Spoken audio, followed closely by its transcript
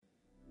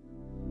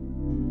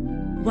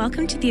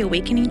Welcome to the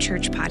Awakening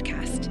Church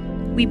podcast.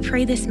 We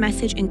pray this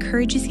message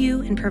encourages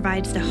you and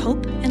provides the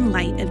hope and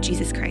light of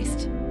Jesus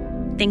Christ.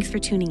 Thanks for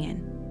tuning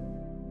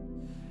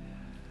in.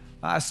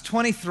 I was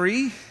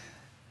 23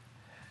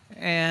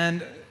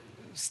 and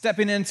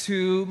stepping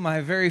into my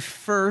very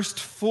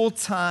first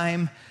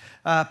full-time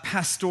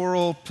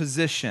pastoral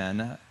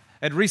position.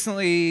 I'd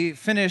recently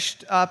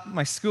finished up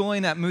my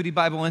schooling at Moody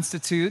Bible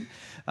Institute.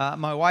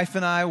 My wife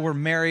and I were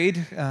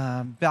married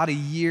about a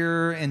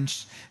year and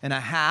a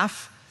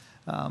half.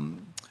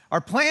 Our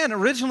plan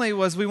originally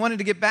was we wanted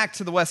to get back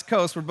to the West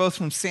Coast. We're both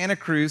from Santa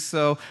Cruz,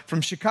 so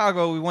from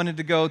Chicago, we wanted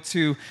to go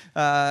to,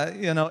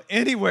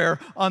 anywhere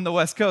on the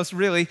West Coast,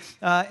 really.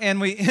 And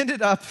we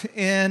ended up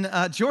in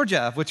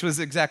Georgia, which was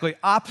exactly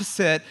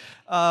opposite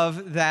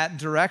of that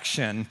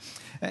direction.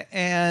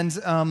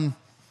 And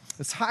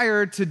was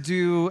hired to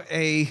do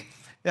a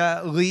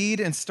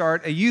lead and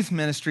start a youth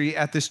ministry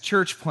at this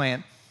church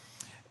plant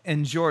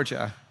in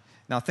Georgia.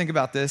 Now think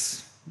about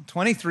this,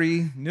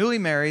 23, newly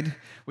married.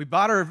 We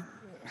bought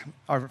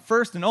our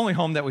first and only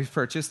home that we've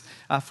purchased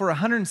for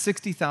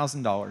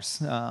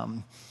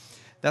 $160,000.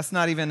 That's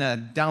not even a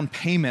down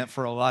payment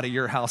for a lot of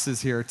your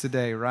houses here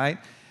today, right?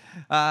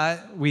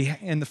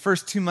 In the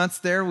first 2 months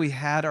there, we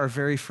had our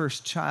very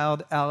first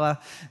child, Ella,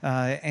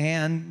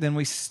 and then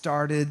we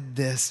started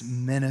this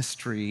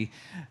ministry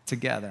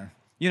together.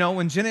 You know,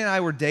 when Jenny and I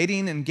were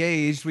dating,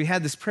 engaged, we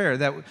had this prayer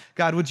that,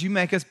 God, would you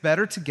make us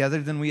better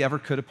together than we ever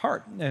could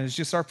apart? And it was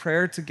just our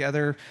prayer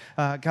together.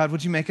 God,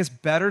 would you make us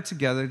better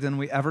together than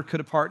we ever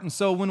could apart? And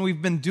so when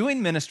we've been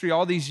doing ministry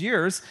all these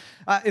years,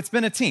 it's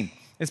been a team.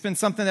 It's been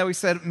something that we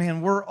said, man,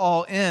 we're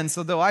all in.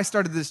 So though I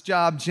started this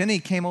job, Jenny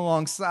came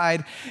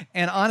alongside.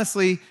 And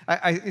honestly,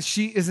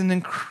 she is an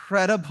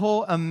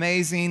incredible,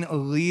 amazing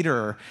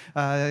leader.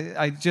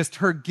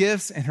 Her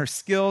gifts and her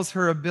skills,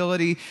 her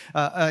ability,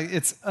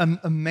 it's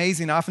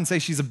amazing. I often say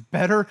she's a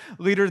better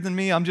leader than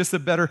me. I'm just a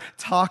better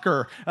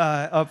talker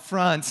up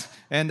front.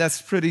 And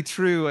that's pretty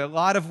true. A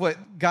lot of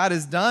what God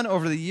has done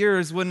over the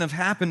years wouldn't have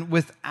happened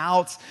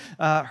without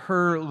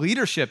her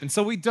leadership. And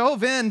so we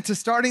dove into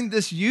starting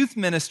this youth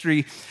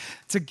ministry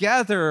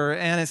together,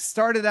 and it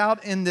started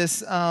out in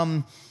this,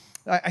 I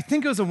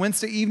think it was a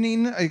Wednesday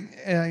evening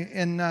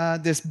in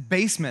this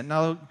basement.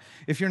 Now,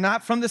 if you're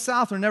not from the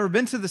South or never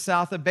been to the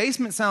South, a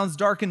basement sounds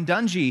dark and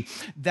dungy.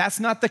 That's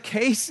not the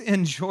case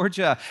in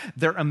Georgia.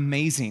 They're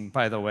amazing,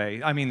 by the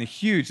way. I mean, they're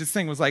huge. This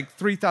thing was like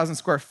 3,000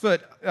 square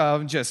foot,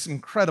 just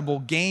incredible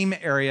game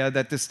area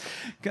that this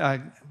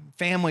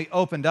family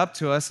opened up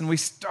to us, and we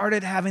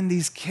started having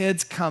these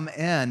kids come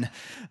in.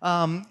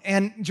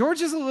 And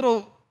Georgia's a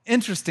little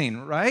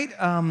interesting, right?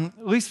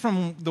 At least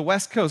from the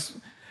West Coast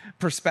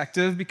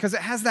perspective, because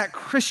it has that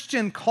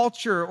Christian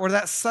culture or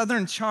that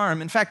Southern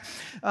charm. In fact,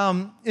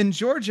 in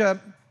Georgia,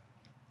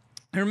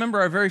 I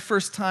remember our very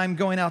first time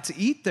going out to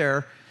eat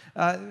there,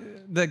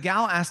 the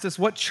gal asked us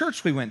what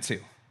church we went to.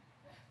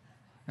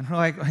 And we're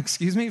like,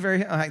 excuse me,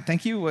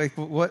 thank you. Like,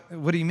 what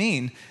do you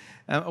mean?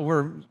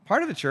 We're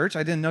part of a church.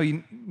 I didn't know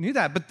you knew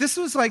that. But this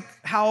was like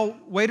how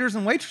waiters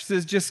and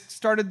waitresses just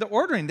started the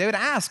ordering. They would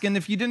ask, and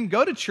if you didn't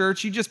go to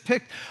church, you just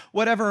picked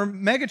whatever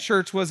mega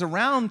church was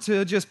around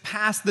to just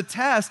pass the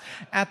test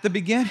at the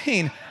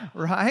beginning,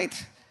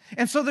 right?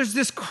 And so there's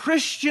this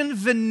Christian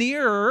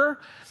veneer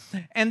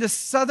and this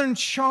Southern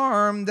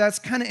charm that's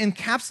kind of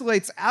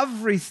encapsulates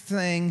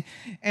everything.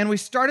 And we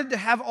started to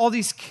have all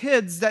these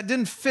kids that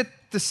didn't fit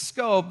the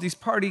scope, these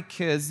party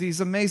kids,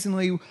 these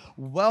amazingly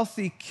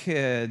wealthy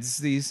kids,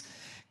 these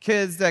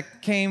kids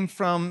that came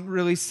from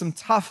really some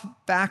tough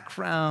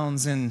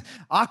backgrounds and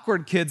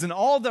awkward kids and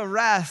all the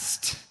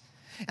rest.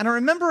 And I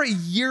remember a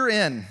year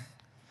in,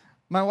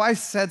 my wife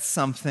said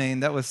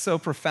something that was so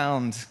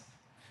profound.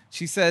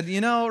 She said,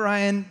 you know,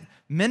 Ryan,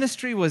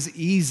 ministry was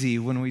easy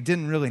when we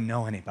didn't really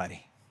know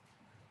anybody.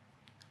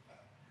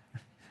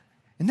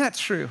 Isn't that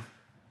true?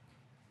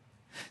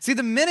 See,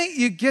 the minute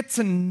you get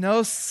to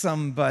know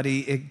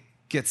somebody, it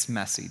gets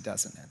messy,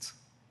 doesn't it?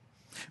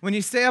 When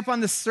you stay up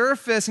on the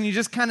surface and you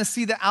just kind of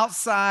see the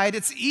outside,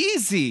 it's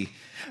easy.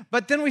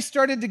 But then we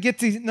started to get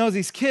to know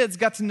these kids,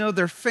 got to know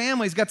their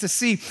families, got to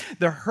see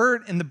the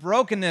hurt and the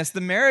brokenness,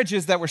 the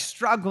marriages that were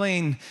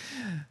struggling.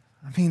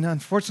 I mean,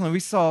 unfortunately, we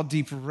saw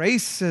deep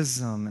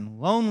racism and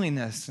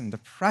loneliness and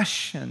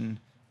depression.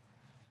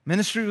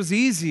 Ministry was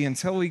easy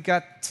until we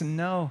got to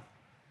know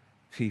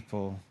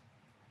people.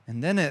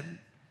 And then it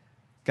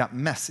got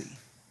messy.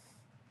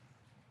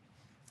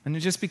 And it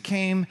just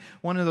became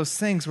one of those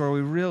things where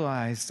we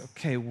realized,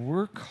 okay,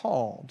 we're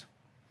called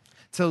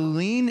to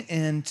lean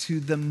into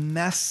the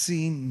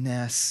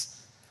messiness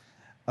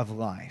of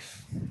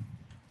life.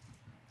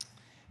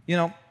 You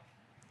know,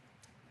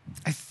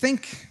 I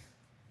think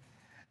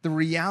the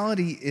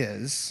reality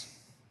is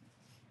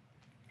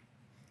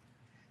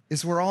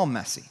we're all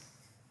messy.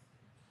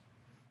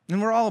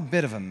 And we're all a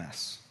bit of a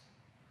mess.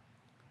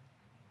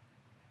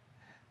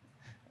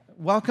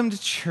 Welcome to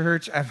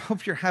church. I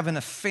hope you're having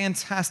a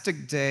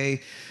fantastic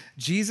day.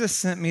 Jesus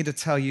sent me to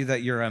tell you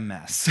that you're a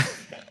mess.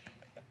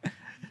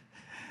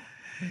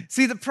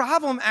 See, the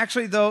problem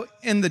actually, though,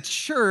 in the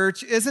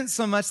church isn't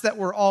so much that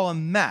we're all a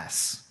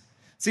mess.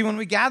 See, when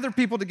we gather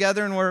people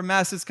together and we're a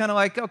mess, it's kind of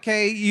like,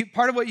 okay,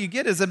 part of what you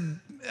get is a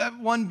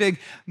one big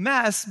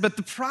mess. But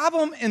the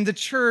problem in the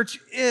church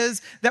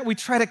is that we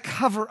try to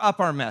cover up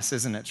our mess,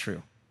 isn't it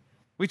true?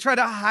 We try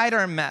to hide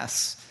our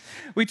mess.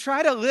 We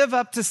try to live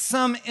up to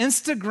some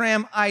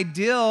Instagram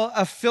ideal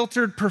of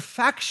filtered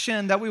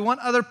perfection that we want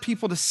other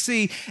people to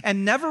see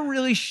and never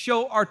really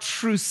show our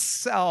true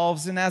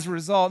selves, and as a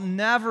result,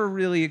 never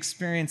really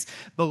experience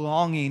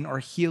belonging or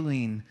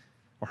healing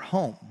or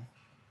home.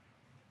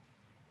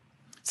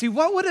 See,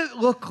 what would it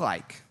look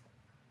like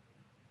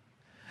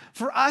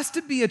for us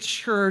to be a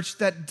church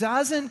that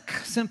doesn't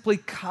simply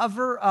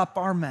cover up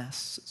our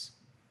messes,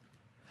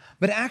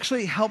 but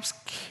actually helps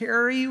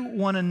carry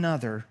one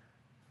another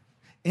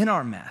in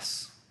our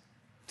mess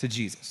to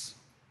Jesus?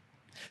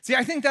 See,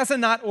 I think that's a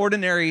not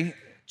ordinary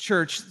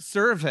church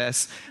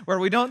service where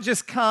we don't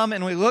just come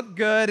and we look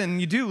good, and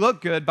you do look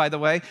good, by the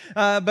way,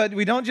 but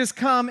we don't just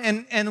come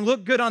and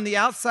look good on the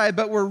outside,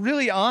 but we're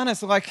really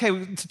honest. Like, hey,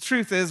 the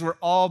truth is we're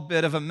all a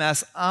bit of a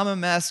mess. I'm a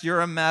mess.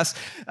 You're a mess.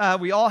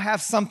 We all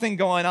have something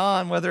going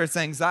on, whether it's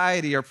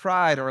anxiety or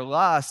pride or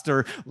lust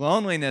or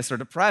loneliness or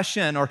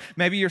depression, or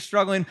maybe you're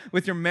struggling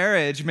with your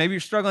marriage. Maybe you're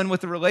struggling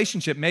with a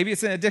relationship. Maybe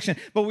it's an addiction,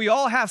 but we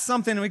all have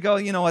something, and we go,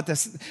 you know what,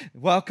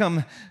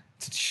 welcome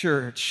to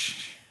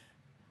church.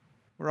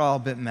 We're all a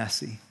bit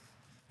messy,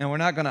 and we're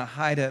not going to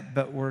hide it,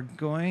 but we're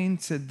going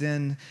to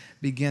then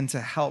begin to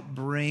help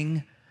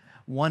bring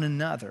one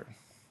another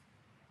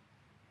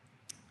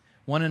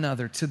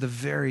to the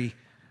very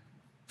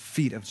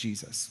feet of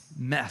Jesus,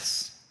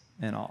 mess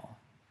and all.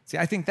 See,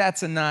 I think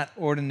that's a not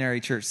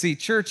ordinary church. See,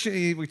 church,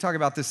 we talk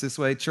about this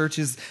way, church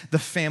is the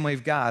family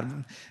of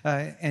God,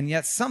 and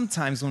yet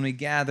sometimes when we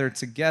gather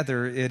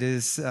together, it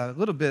is a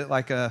little bit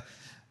like kind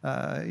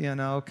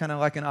of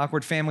like an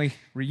awkward family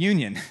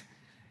reunion.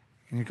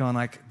 And you're going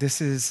like,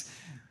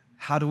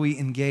 how do we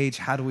engage?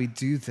 How do we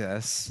do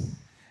this?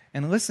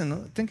 And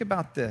listen, think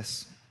about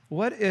this.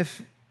 What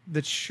if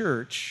the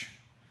church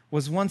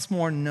was once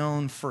more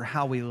known for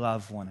how we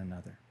love one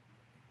another?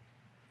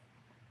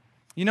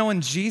 You know,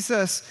 when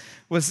Jesus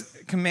was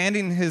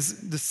commanding his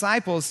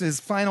disciples,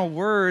 his final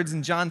words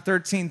in John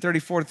 13,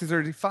 34 through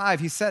 35,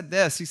 he said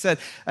this. He said,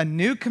 "A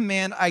new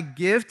command I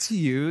give to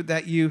you,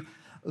 that you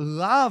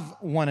love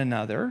one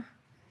another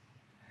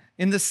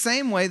in the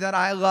same way that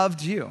I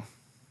loved you.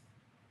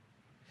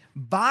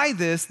 By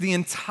this, the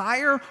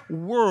entire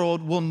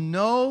world will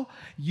know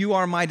you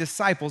are my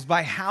disciples,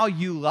 by how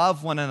you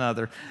love one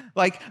another."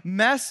 Like,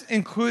 mess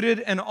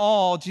included and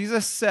all,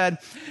 Jesus said,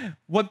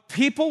 what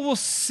people will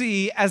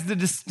see as the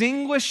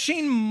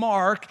distinguishing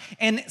mark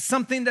and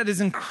something that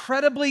is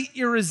incredibly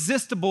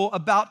irresistible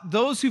about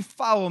those who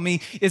follow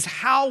me is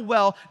how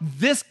well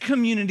this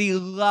community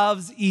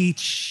loves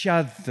each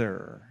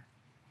other.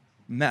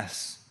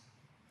 Mess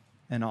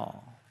and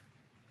all.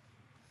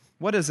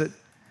 What does it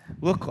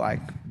look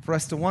like for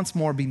us to once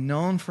more be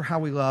known for how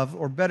we love,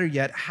 or better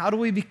yet, how do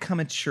we become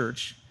a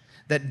church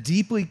that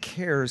deeply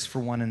cares for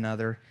one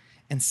another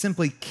and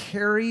simply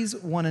carries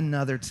one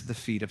another to the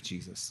feet of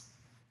Jesus?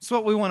 That's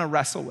what we want to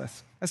wrestle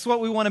with. That's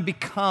what we want to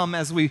become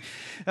as we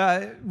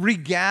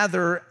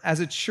regather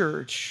as a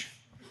church.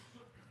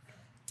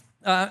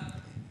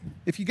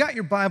 If you got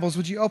your Bibles,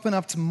 would you open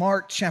up to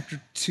Mark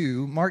chapter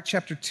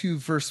 2,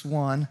 verse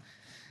 1,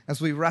 as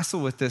we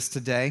wrestle with this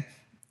today.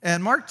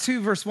 And Mark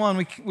 2, verse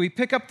 1, we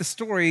pick up the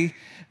story,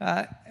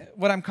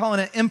 what I'm calling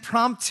an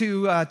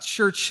impromptu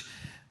church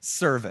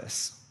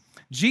service.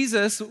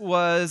 Jesus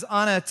was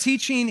on a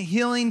teaching,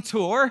 healing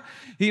tour.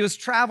 He was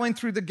traveling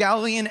through the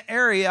Galilean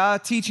area,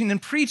 teaching and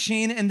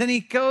preaching, and then he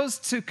goes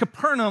to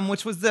Capernaum,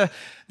 which was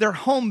their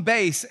home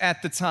base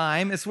at the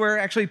time. It's where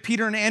actually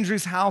Peter and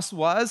Andrew's house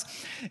was.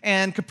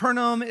 And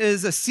Capernaum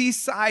is a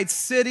seaside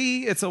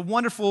city. It's a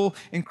wonderful,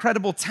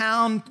 incredible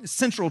town,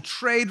 central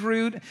trade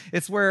route.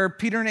 It's where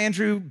Peter and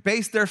Andrew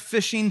based their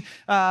fishing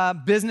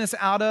business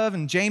out of,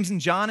 and James and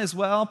John as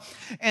well.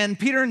 And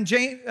Peter and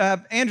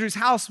Andrew's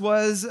house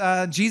was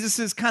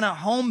Jesus's kind of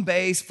home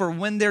base for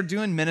when they're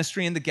doing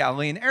ministry in the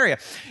Galilean area.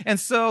 And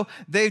so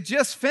they've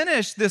just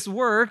finished this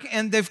work,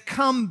 and they've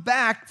come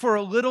back for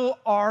a little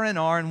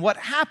R&R. And what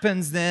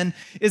happens then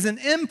is an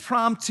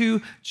impromptu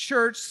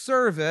church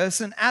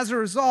service. And as a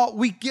result,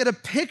 we get a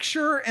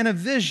picture and a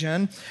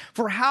vision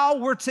for how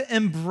we're to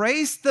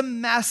embrace the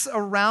mess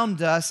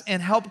around us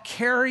and help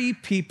carry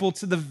people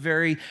to the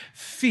very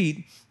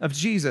feet of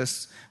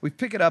Jesus. We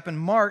pick it up in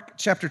Mark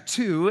chapter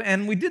 2,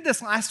 and we did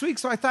this last week,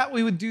 so I thought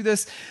we would do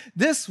this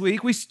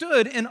week. We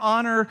stood in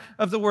honor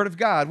of the Word of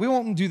God. We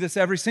won't do this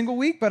every single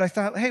week, but I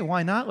thought, hey,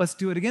 why not? Let's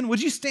do it again.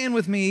 Would you stand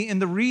with me in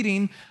the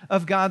reading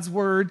of God's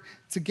Word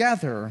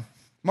together?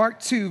 Mark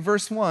 2,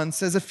 verse 1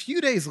 says, "A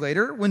few days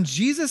later, when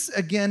Jesus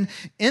again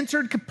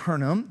entered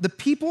Capernaum, the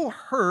people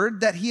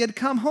heard that he had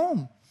come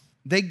home.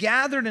 They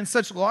gathered in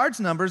such large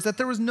numbers that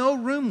there was no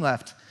room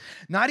left,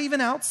 not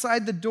even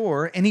outside the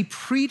door, and he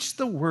preached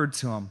the word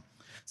to them.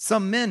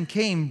 Some men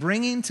came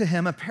bringing to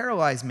him a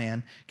paralyzed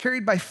man,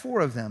 carried by 4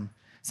 of them.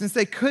 Since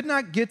they could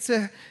not get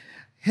to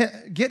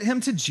get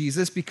him to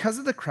Jesus because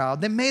of the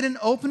crowd, they made an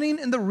opening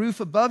in the roof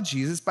above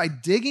Jesus by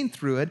digging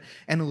through it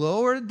and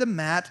lowered the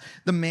mat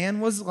the man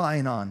was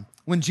lying on.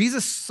 When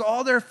Jesus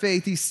saw their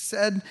faith, he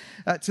said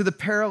to the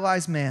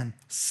paralyzed man,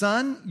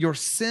 "Son, your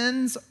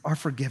sins are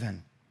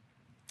forgiven."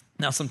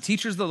 Now, some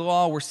teachers of the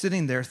law were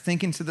sitting there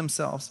thinking to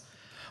themselves,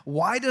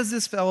 "Why does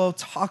this fellow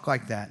talk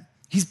like that?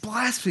 He's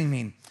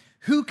blaspheming.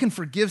 Who can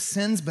forgive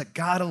sins but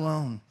God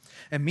alone?"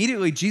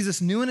 Immediately,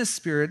 Jesus knew in his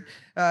spirit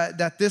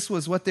that this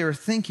was what they were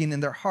thinking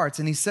in their hearts,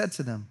 and he said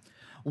to them,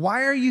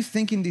 "Why are you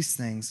thinking these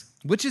things?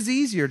 Which is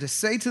easier, to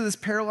say to this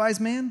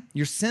paralyzed man,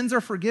 'Your sins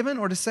are forgiven,'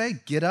 or to say,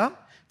 'Get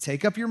up,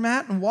 take up your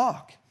mat and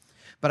walk'?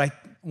 But I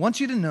want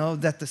you to know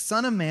that the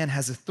Son of Man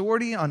has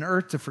authority on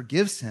earth to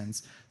forgive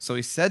sins." So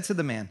he said to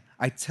the man,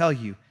 "I tell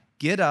you,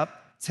 get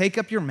up, take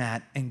up your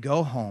mat, and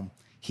go home."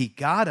 He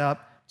got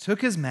up,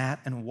 took his mat,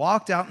 and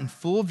walked out in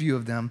full view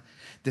of them.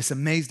 This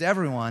amazed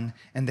everyone,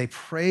 and they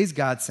praised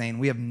God, saying,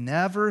 "We have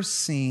never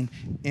seen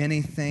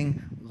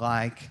anything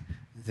like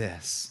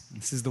this."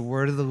 This is the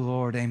word of the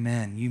Lord.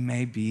 Amen. You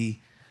may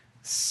be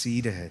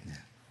seated.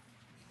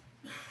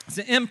 It's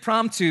an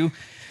impromptu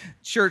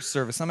church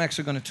service. I'm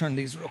actually going to turn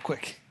these real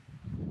quick.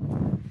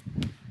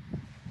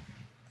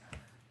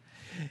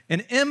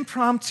 An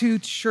impromptu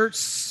church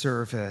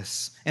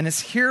service. And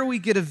it's here we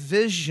get a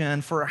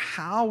vision for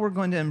how we're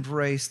going to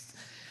embrace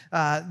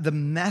the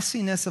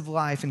messiness of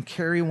life and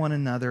carry one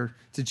another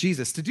to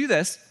Jesus. To do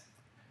this,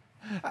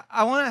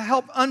 I want to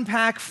help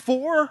unpack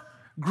 4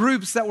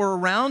 groups that were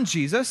around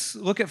Jesus,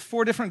 look at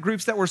 4 different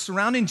groups that were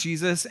surrounding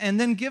Jesus, and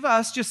then give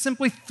us just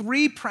simply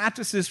 3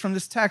 practices from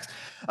this text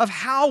of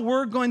how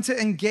we're going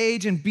to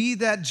engage and be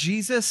that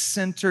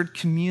Jesus-centered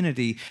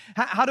community.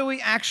 How do we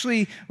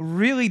actually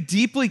really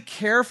deeply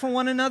care for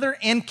one another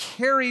and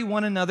carry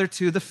one another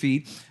to the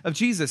feet of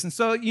Jesus? And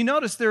so you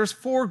notice there's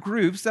 4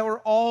 groups that were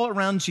all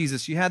around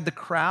Jesus. You had the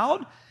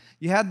crowd,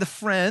 you had the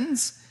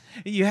friends,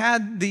 you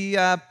had the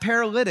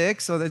paralytic,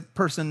 so the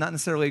person, not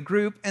necessarily a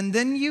group, and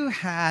then you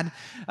had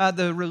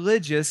the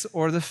religious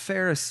or the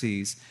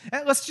Pharisees.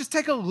 And let's just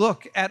take a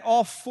look at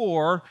all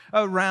 4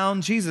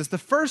 around Jesus. The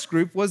first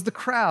group was the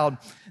crowd.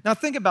 Now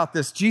think about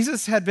this.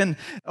 Jesus had been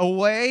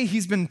away,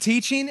 he's been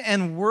teaching,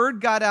 and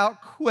word got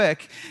out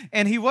quick,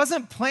 and he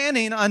wasn't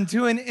planning on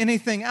doing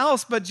anything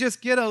else but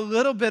just get a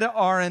little bit of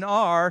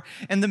R&R,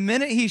 and the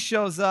minute he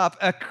shows up,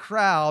 a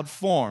crowd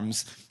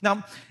forms.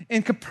 Now,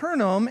 in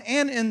Capernaum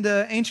and in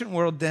the ancient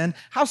world then,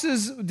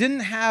 houses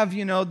didn't have,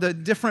 the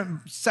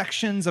different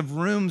sections of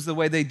rooms the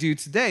way they do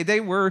today. They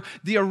were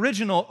the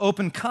original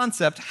open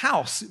concept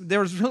house. There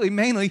was really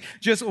mainly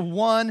just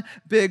one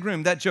big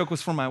room. That joke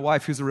was for my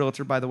wife, who's a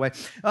realtor, by the way.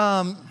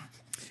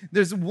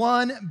 There's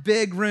one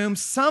big room,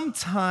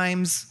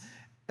 sometimes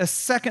a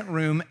second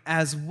room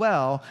as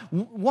well.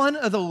 One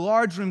of the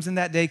large rooms in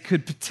that day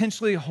could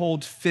potentially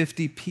hold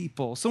 50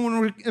 people. So when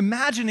we're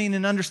imagining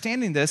and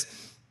understanding this,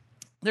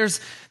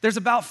 there's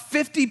about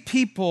 50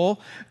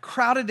 people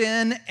crowded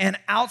in and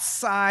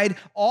outside,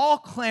 all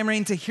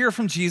clamoring to hear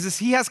from Jesus.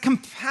 He has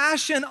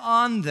compassion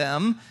on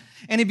them,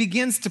 and he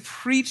begins to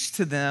preach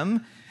to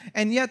them.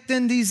 And yet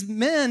then these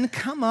men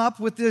come up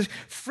with this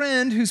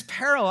friend who's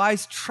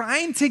paralyzed,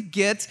 trying to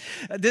get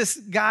this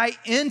guy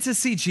in to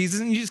see Jesus.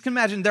 And you just can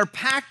imagine they're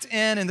packed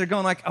in and they're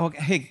going like, "Oh,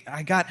 hey,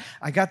 I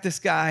got this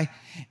guy."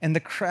 And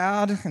the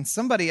crowd and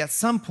somebody at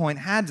some point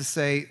had to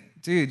say,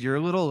 "Dude, you're a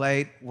little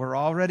late. We're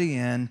already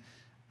in.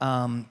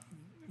 Why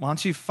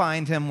don't you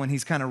find him when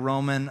he's kind of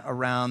roaming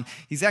around?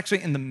 He's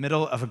actually in the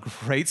middle of a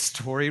great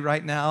story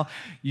right now.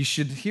 You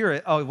should hear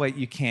it." "Oh, wait,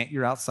 you can't.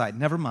 You're outside.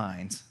 Never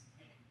mind."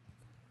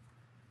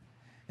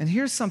 And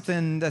here's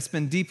something that's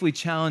been deeply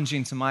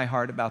challenging to my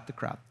heart about the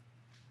crowd.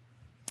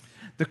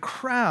 The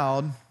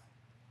crowd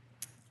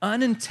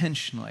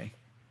unintentionally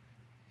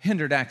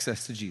hindered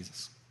access to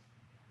Jesus.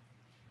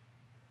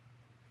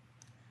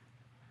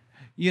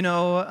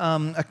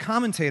 A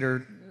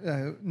commentator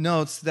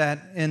notes that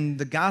in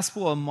the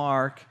Gospel of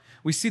Mark,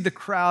 we see the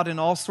crowd in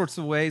all sorts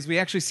of ways. We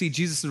actually see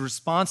Jesus'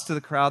 response to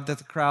the crowd, that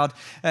the crowd,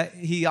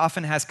 he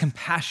often has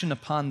compassion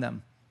upon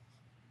them.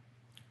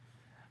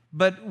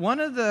 But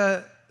one of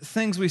the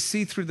things we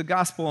see through the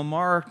Gospel of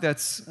Mark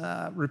that's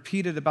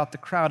repeated about the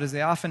crowd is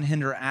they often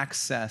hinder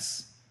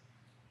access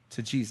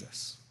to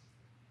Jesus.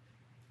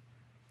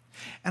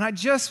 And I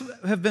just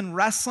have been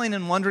wrestling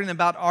and wondering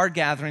about our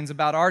gatherings,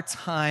 about our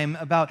time,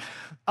 about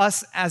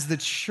us as the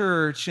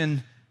church,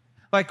 and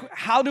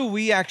how do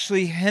we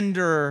actually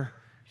hinder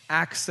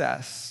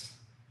access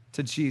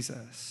to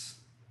Jesus?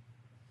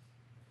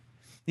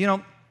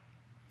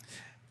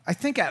 I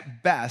think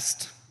at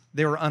best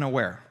they were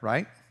unaware,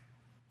 right?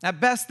 At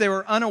best, they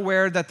were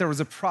unaware that there was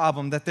a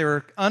problem, that they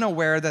were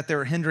unaware that they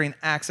were hindering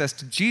access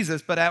to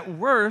Jesus, but at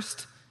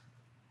worst,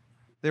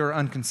 they were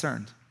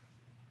unconcerned,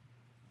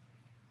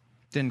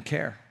 didn't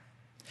care.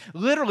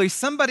 Literally,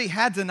 somebody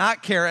had to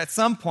not care at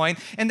some point,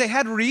 and they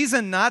had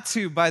reason not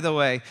to, by the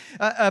way.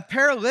 A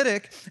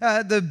paralytic,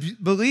 the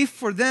belief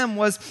for them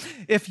was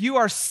if you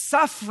are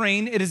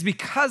suffering, it is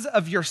because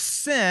of your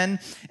sin,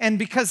 and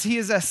because he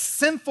is a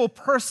sinful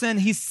person,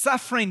 he's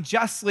suffering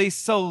justly,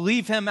 so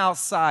leave him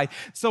outside.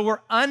 So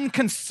we're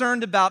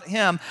unconcerned about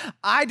him.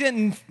 I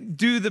didn't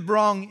do the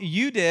wrong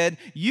you did.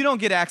 You don't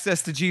get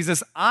access to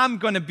Jesus. I'm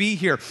going to be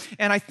here.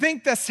 And I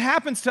think this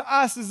happens to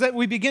us is that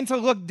we begin to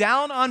look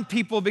down on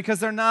people because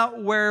they're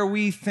not where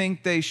we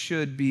think they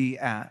should be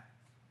at.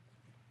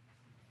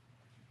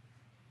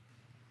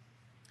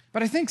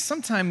 But I think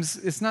sometimes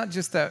it's not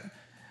just that,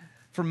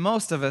 for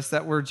most of us,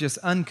 that we're just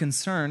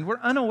unconcerned. We're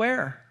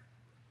unaware.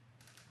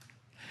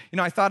 You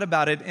know, I thought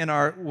about it in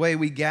our way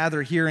we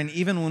gather here, and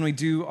even when we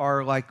do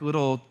our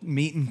little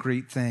meet and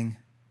greet thing.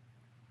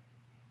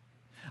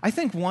 I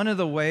think one of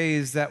the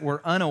ways that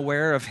we're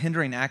unaware of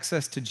hindering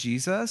access to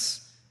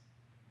Jesus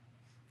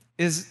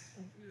is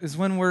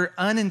when we're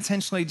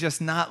unintentionally just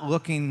not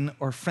looking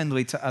or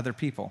friendly to other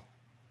people.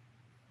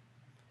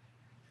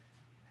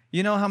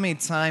 You know how many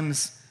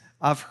times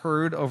I've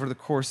heard over the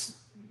course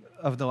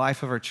of the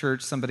life of our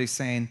church somebody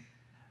saying,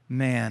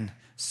 man,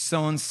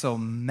 so-and-so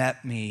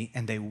met me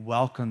and they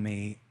welcomed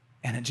me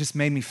and it just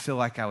made me feel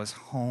like I was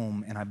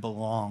home and I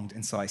belonged,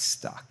 and so I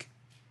stuck.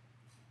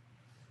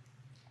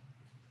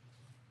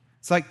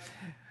 It's like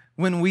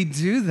when we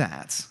do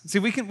that, see,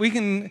 we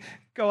can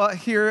go out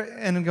here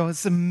and go,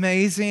 it's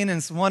amazing and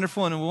it's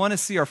wonderful and we want to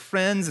see our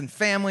friends and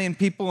family and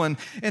people and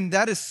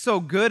that is so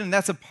good and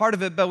that's a part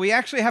of it, but we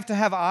actually have to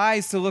have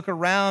eyes to look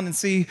around and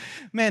see,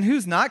 man,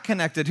 who's not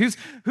connected?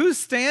 Who's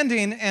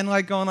standing and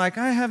going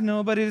I have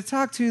nobody to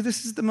talk to.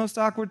 This is the most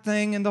awkward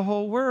thing in the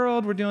whole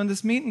world. We're doing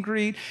this meet and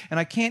greet and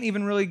I can't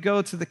even really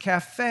go to the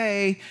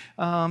cafe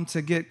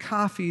to get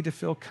coffee to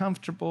feel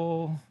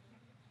comfortable.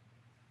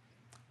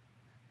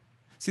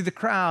 See, the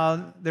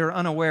crowd, they were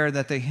unaware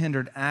that they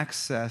hindered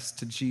access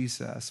to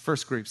Jesus.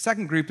 First group.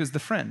 Second group is the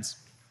friends.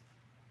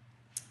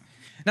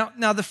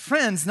 Now the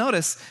friends,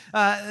 notice,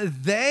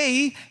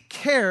 they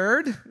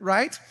cared,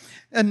 right,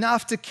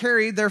 enough to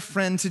carry their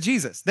friend to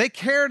Jesus. They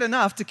cared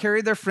enough to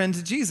carry their friend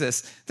to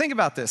Jesus. Think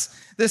about this.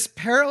 This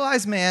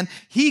paralyzed man,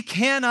 he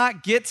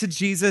cannot get to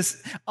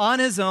Jesus on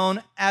his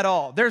own at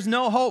all. There's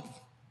no hope.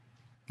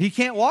 He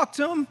can't walk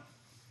to him.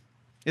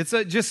 It's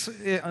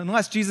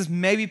unless Jesus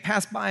maybe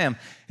passed by him.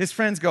 His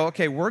friends go,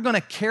 okay, we're going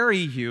to carry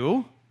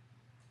you.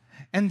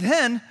 And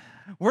then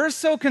we're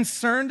so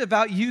concerned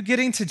about you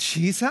getting to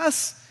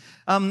Jesus.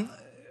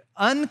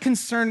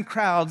 Unconcerned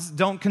crowds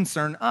don't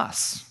concern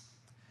us.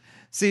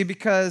 See,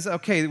 because,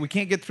 okay, we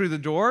can't get through the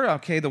door.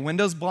 Okay, the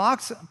window's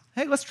blocked.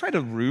 Hey, let's try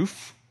the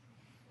roof.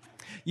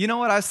 You know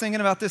what I was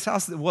thinking about this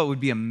house? What would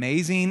be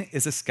amazing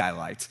is a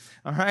skylight.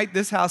 All right,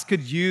 this house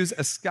could use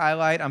a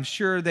skylight. I'm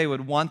sure they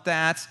would want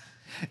that.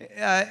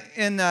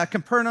 In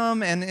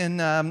Capernaum and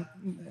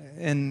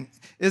in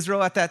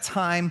Israel at that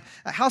time,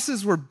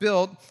 houses were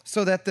built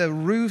so that the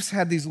roofs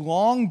had these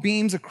long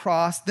beams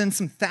across, then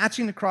some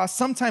thatching across,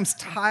 sometimes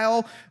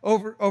tile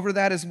over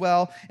that as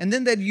well. And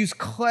then they'd use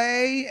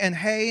clay and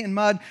hay and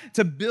mud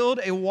to build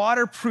a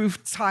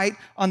waterproof type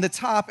on the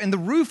top. And the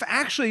roof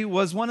actually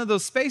was one of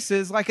those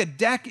spaces like a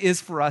deck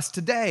is for us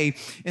today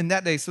in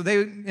that day. So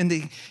they, in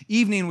the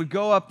evening, would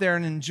go up there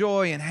and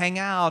enjoy and hang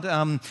out.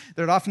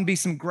 There'd often be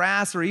some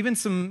grass or even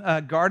some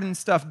garden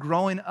stuff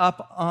growing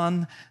up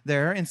on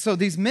there. And so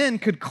these men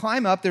could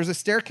climb up. There's a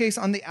staircase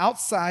on the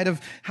outside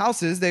of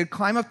houses. They would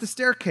climb up the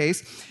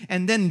staircase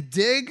and then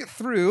dig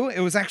through. It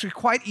was actually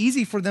quite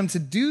easy for them to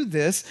do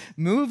this,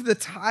 move the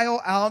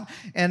tile out,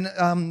 and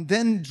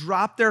then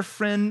drop their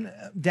friend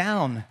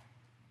down.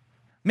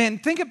 Man,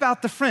 think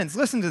about the friends.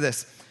 Listen to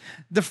this.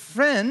 The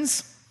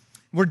friends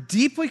were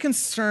deeply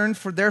concerned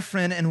for their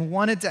friend and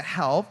wanted to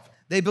help.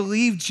 They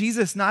believed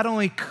Jesus not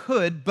only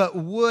could, but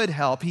would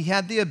help. He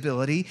had the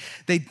ability.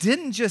 They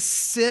didn't just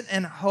sit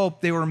and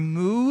hope. They were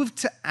moved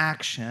to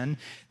action.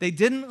 They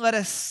didn't let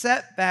a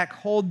setback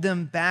hold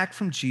them back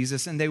from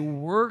Jesus, and they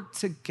worked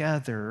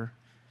together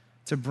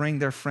to bring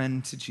their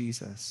friend to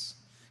Jesus.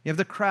 You have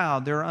the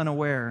crowd, they're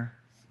unaware.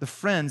 The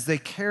friends, they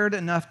cared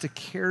enough to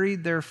carry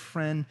their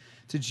friend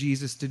to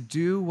Jesus, to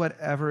do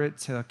whatever it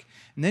took.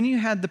 And then you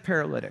had the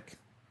paralytic.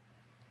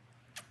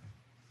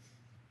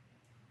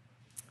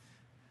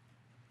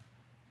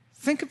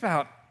 Think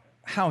about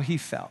how he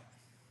felt.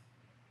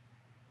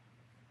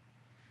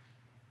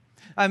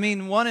 I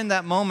mean, one in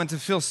that moment to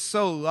feel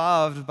so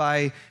loved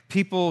by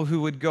people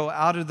who would go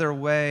out of their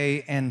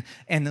way and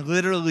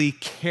literally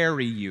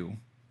carry you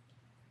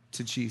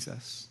to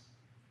Jesus.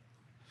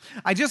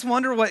 I just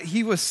wonder what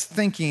he was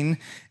thinking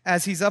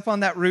as he's up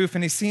on that roof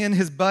and he's seeing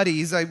his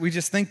buddies, we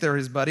just think they're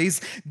his buddies,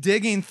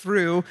 digging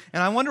through.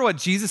 And I wonder what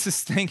Jesus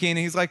is thinking.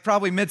 He's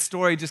probably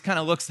mid-story, just kind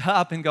of looks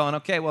up and going,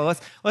 okay, well,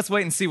 let's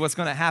wait and see what's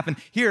going to happen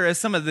here as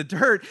some of the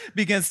dirt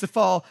begins to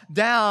fall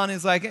down.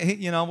 It's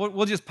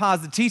we'll just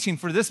pause the teaching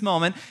for this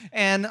moment.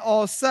 And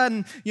all of a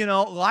sudden,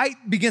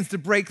 light begins to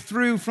break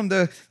through from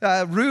the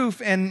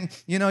roof. And,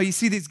 you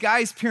see these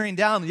guys peering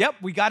down. Yep,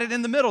 we got it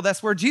in the middle.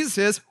 That's where Jesus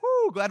is.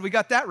 Woo, glad we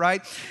got that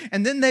right.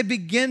 And then they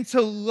begin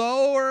to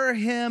lower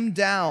him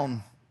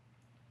down.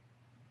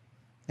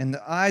 And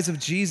the eyes of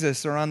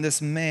Jesus are on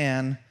this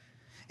man,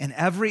 and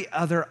every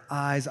other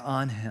eye's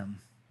on him.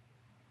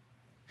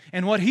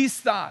 And what he's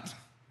thought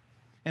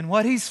and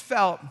what he's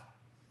felt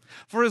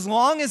for as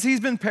long as he's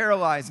been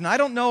paralyzed, and I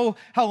don't know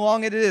how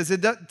long it is.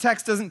 The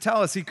text doesn't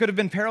tell us. He could have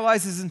been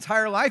paralyzed his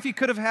entire life. He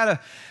could have had a,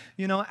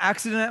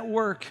 accident at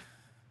work.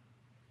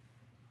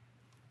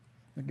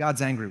 But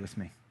God's angry with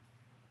me.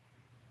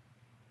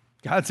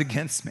 God's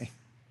against me.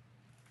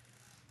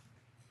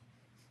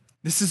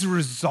 This is a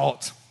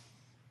result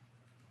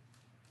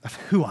of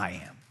who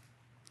I am.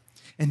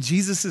 And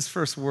Jesus'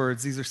 first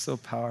words, these are so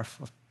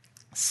powerful.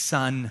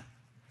 Son,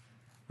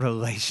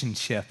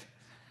 relationship,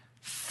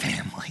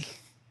 family.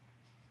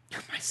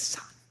 You're my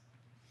son.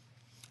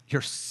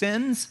 Your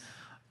sins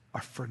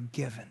are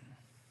forgiven.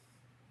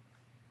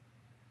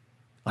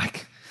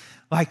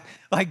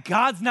 Like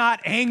God's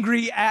not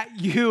angry at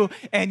you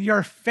and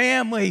your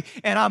family,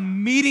 and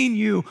I'm meeting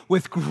you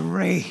with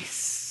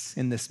grace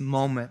in this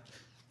moment.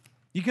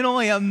 You can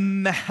only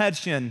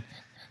imagine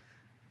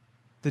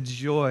the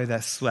joy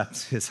that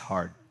swept his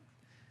heart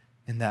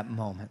in that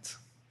moment.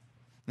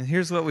 And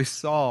here's what we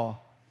saw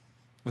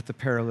with the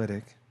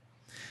paralytic,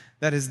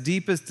 that his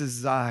deepest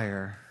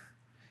desire,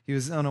 he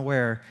was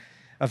unaware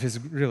of his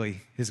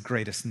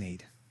greatest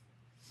need.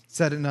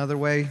 Said another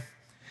way,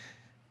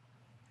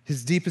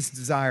 his deepest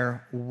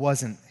desire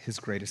wasn't his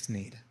greatest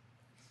need.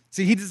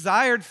 See, he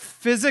desired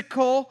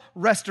physical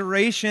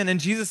restoration, and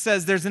Jesus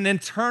says there's an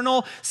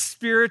internal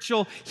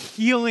spiritual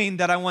healing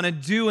that I want to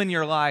do in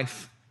your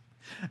life.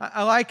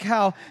 I like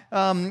how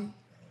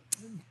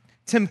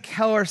Tim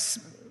Keller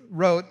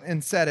wrote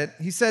and said it.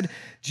 He said,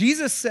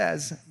 Jesus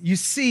says, you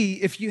see,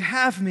 if you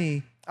have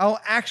me, I will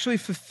actually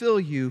fulfill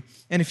you,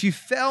 and if you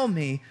fail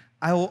me,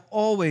 I will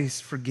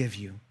always forgive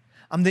you.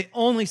 I'm the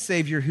only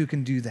Savior who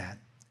can do that.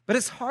 But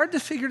it's hard to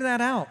figure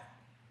that out.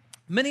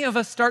 Many of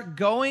us start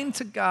going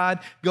to God,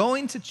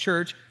 going to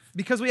church,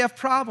 because we have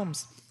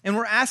problems, and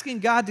we're asking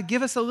God to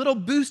give us a little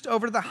boost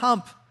over the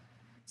hump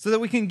so that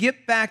we can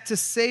get back to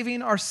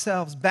saving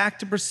ourselves, back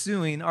to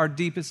pursuing our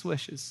deepest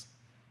wishes.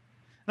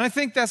 And I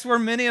think that's where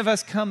many of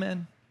us come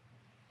in,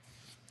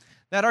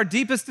 that our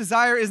deepest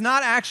desire is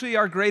not actually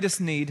our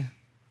greatest need.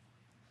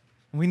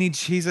 We need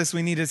Jesus,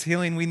 we need his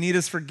healing, we need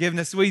his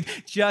forgiveness, we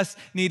just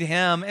need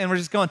him. And we're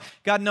just going,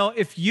 God, no,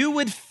 if you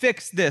would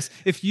fix this,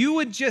 if you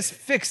would just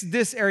fix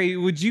this area,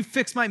 would you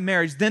fix my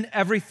marriage, then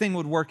everything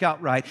would work out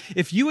right.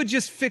 If you would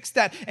just fix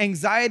that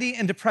anxiety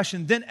and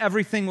depression, then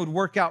everything would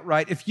work out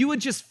right. If you would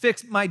just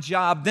fix my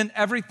job, then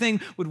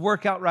everything would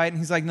work out right. And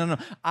he's like, no,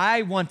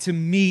 I want to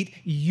meet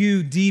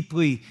you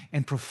deeply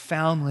and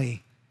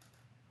profoundly.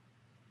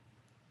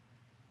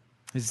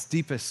 His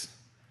deepest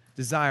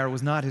desire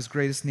was not his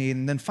greatest need.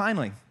 And then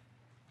finally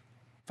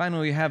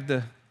we have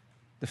the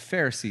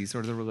Pharisees,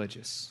 or the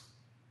religious.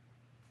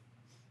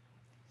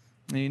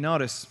 And you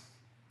notice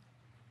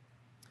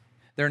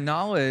their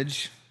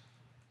knowledge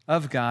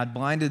of God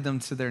blinded them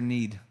to their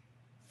need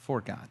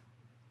for God.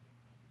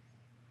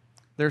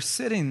 They're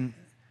sitting,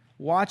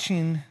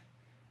 watching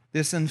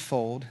this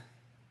unfold,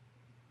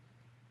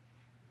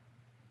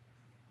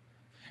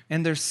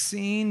 and they're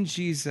seeing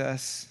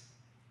Jesus,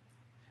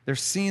 they're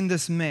seeing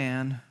this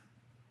man,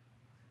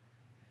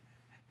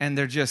 and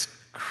they're just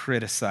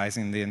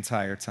criticizing the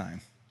entire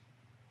time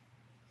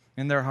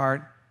in their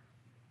heart.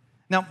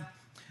 Now,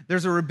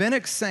 there's a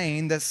rabbinic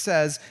saying that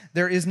says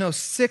there is no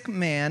sick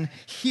man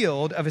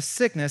healed of his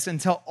sickness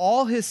until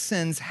all his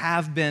sins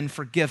have been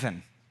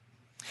forgiven.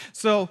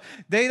 So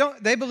they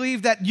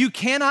believe that you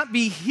cannot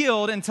be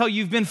healed until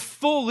you've been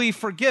fully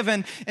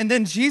forgiven. And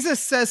then Jesus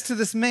says to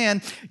this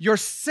man, your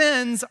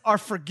sins are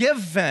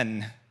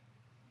forgiven.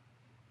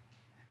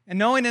 And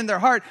knowing in their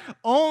heart,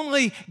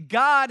 only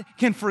God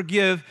can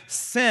forgive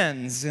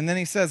sins. And then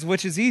he says,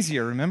 which is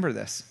easier? Remember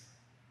this.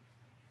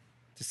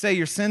 To say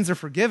your sins are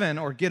forgiven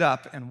or get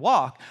up and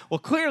walk. Well,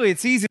 clearly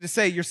it's easy to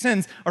say your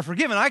sins are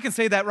forgiven. I can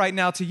say that right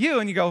now to you,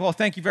 and you go, well,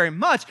 thank you very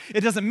much.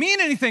 It doesn't mean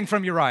anything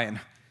from you,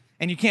 Ryan.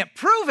 And you can't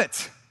prove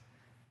it.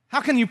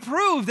 How can you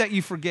prove that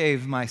you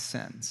forgave my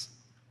sins?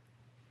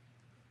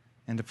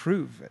 And to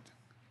prove it,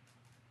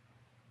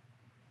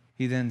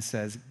 he then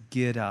says,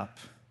 get up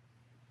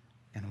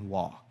and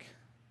walk.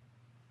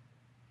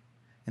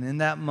 And in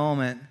that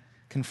moment,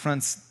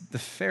 confronts the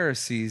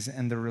Pharisees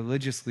and the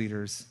religious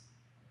leaders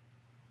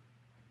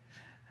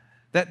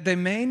that they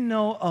may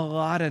know a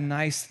lot of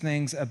nice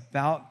things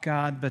about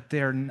God, but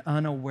they're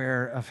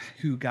unaware of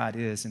who God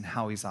is and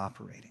how he's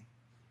operating.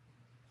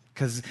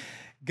 Because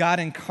God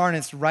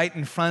incarnates right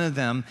in front of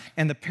them,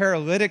 and the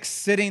paralytic's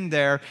sitting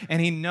there,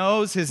 and he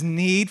knows his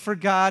need for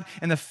God,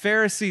 and the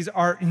Pharisees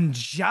are in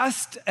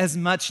just as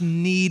much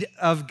need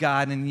of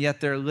God, and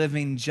yet they're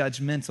living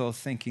judgmental,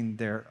 thinking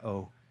they're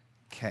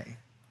okay.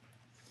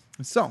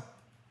 And so,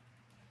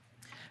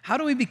 how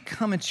do we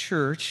become a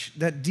church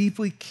that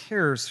deeply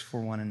cares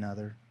for one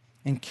another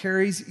and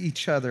carries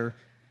each other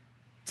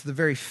to the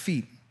very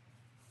feet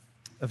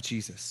of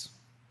Jesus?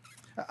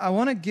 I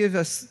want to give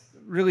us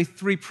really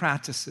three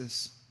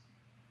practices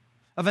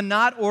of a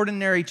not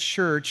ordinary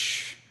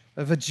church,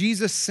 of a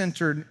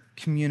Jesus-centered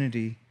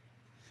community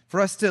for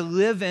us to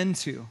live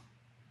into.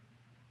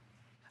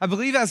 I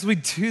believe as we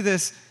do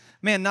this,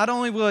 man, not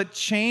only will it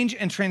change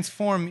and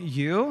transform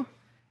you,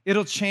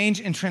 it'll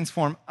change and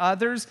transform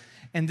others.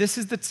 And this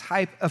is the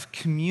type of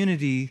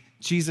community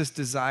Jesus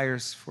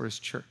desires for his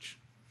church.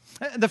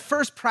 The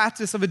first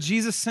practice of a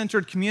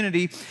Jesus-centered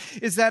community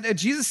is that a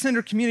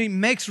Jesus-centered community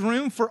makes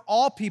room for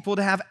all people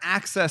to have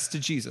access to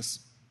Jesus.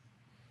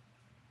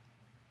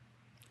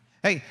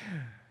 Hey,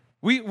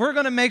 we're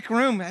going to make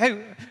room,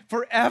 hey,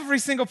 for every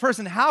single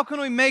person. How can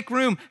we make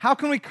room? How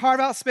can we carve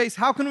out space?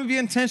 How can we be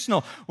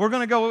intentional? We're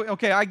going to go,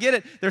 okay, I get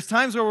it. There's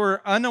times where we're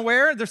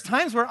unaware. There's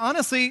times where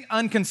honestly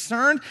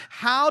unconcerned.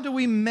 How do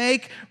we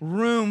make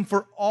room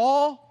for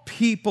all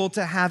people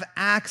to have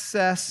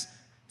access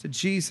to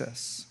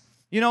Jesus?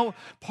 You know,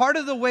 part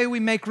of the way we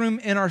make room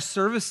in our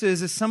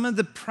services is some of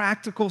the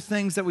practical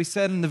things that we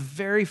said in the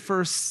very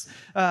first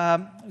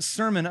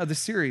sermon of the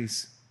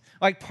series.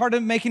 Like part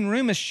of making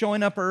room is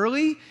showing up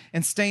early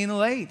and staying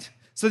late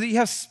so that you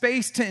have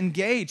space to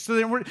engage. So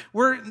that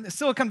we're in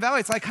Silicon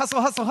Valley, it's like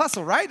hustle, hustle,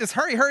 hustle, right? It's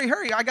hurry, hurry,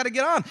 hurry, I got to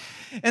get on.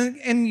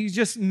 And you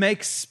just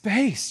make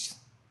space.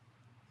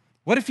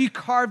 What if you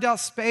carved out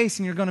space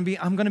and I'm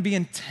going to be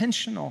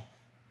intentional.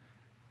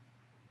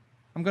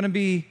 I'm going to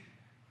be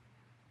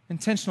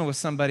intentional with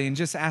somebody and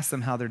just ask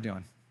them how they're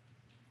doing.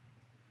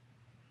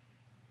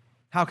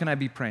 How can I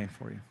be praying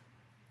for you?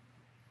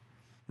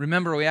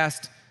 Remember, we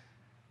asked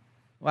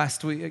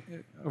last week,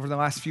 over the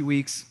last few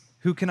weeks,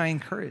 who can I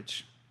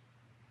encourage?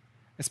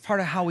 It's part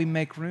of how we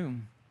make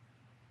room.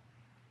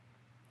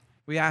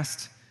 We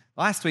asked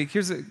last week,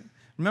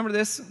 remember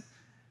this?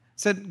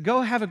 Said,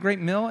 go have a great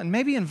meal and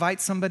maybe invite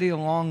somebody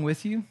along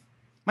with you.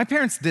 My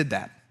parents did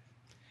that.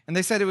 And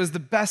they said it was the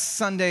best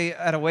Sunday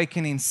at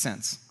Awakening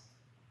since.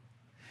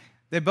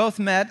 They both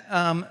met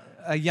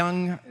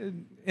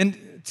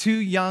two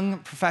young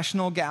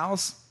professional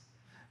gals.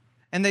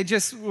 And they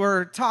just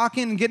were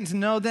talking and getting to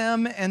know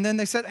them. And then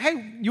they said,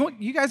 hey,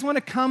 you guys want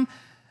to come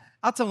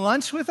out to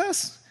lunch with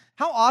us?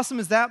 How awesome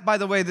is that? By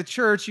the way, the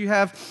church, you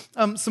have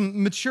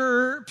some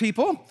mature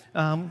people.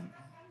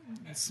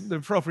 That's the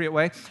appropriate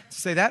way to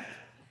say that.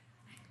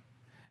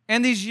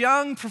 And these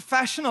young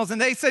professionals. And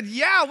they said,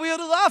 yeah, we would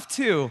love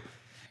to.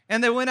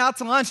 And they went out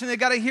to lunch and they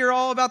got to hear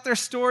all about their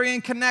story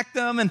and connect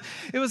them. And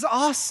it was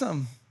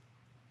awesome.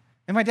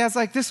 And my dad's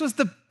like, this was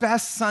the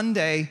best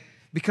Sunday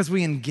because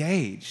we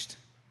engaged.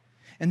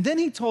 And then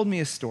he told me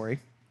a story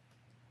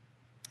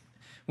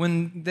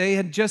when they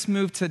had just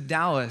moved to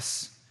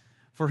Dallas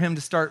for him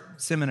to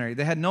start seminary.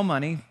 They had no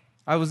money.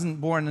 I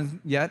wasn't born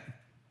yet.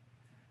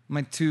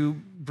 My two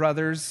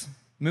brothers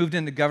moved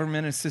into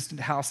government assisted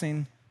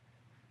housing.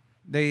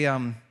 They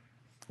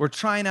were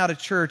trying out a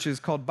church. It was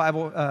called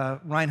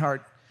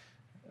Reinhardt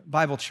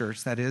Bible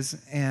Church, that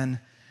is. And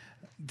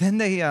then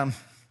they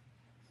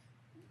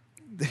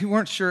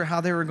weren't sure how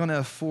they were going to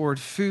afford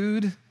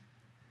food.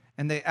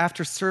 And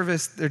after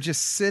service, they're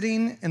just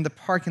sitting in the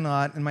parking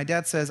lot. And my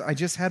dad says, I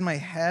just had my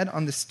head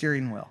on the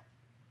steering wheel.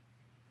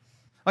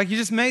 Like you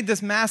just made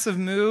this massive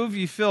move.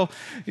 You feel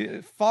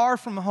far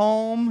from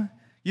home.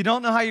 You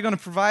don't know how you're going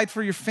to provide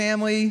for your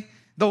family.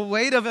 The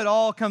weight of it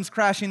all comes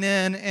crashing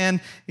in. And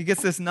he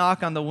gets this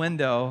knock on the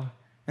window.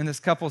 And this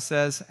couple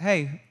says,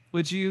 hey,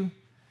 would you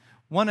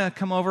want to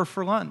come over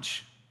for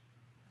lunch?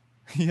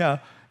 Yeah,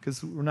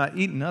 because we're not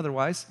eating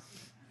otherwise.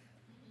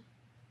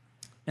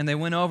 And they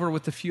went over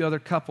with a few other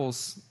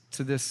couples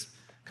to this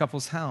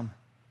couple's home.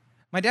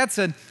 My dad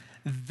said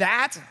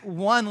that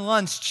one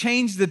lunch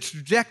changed the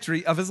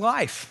trajectory of his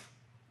life.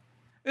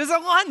 It was a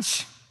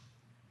lunch.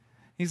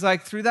 He's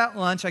like, through that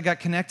lunch, I got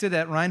connected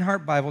at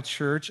Reinhardt Bible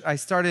Church. I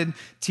started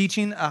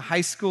teaching a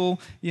high school,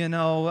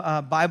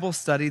 Bible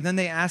study. Then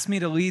they asked me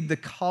to lead the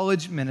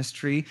college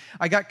ministry.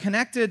 I got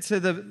connected to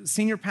the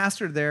senior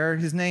pastor there.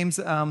 His name's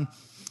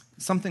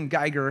something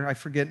Geiger. I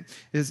forget.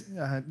 Is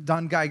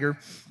Don Geiger.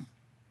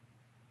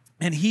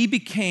 And he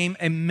became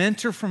a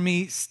mentor for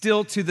me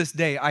still to this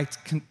day. I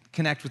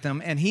connect with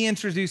him. And he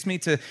introduced me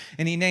to,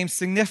 and he named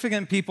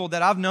significant people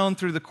that I've known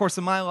through the course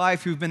of my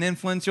life who've been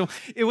influential.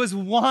 It was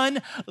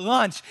one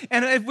lunch.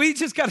 And we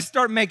just got to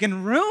start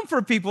making room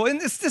for people.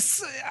 And it's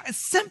just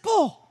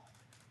simple,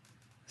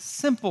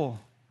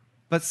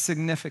 but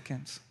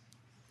significant.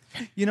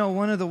 You know,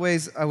 one of the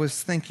ways I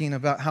was thinking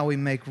about how we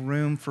make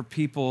room for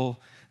people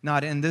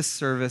not in this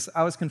service,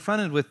 I was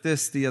confronted with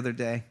this the other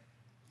day.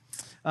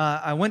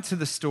 I went to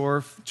the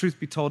store. Truth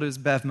be told, it was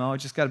BevMo. I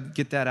just got to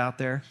get that out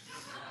there.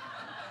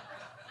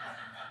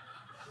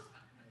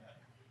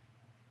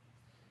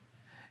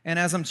 And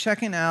as I'm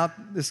checking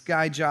out this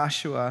guy,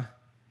 Joshua,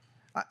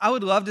 I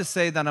would love to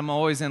say that I'm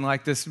always in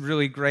like this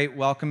really great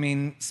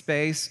welcoming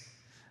space.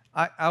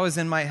 I was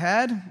in my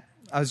head.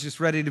 I was just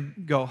ready to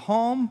go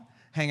home,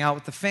 hang out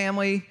with the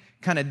family.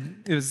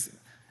 It was,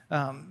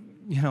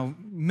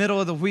 middle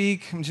of the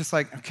week. I'm just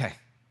like, okay.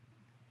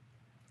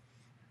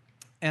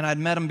 And I'd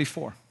met him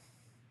before.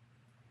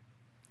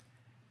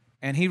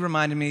 And he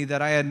reminded me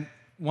that I had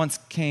once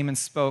came and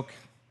spoke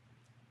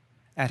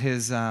at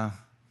his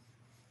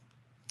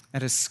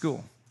at his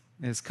school,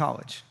 his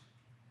college.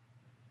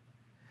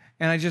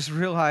 And I just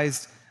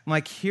realized, I'm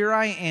like, here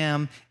I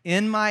am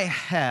in my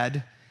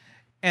head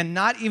and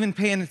not even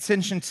paying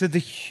attention to the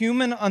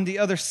human on the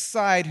other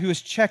side who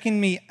is checking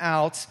me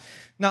out,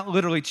 not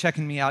literally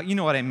checking me out, you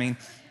know what I mean.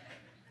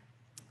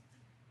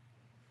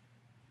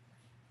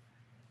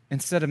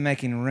 Instead of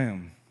making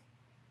room.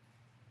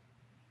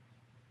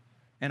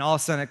 And all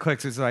of a sudden it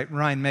clicks, it's like,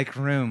 Ryan, make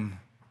room.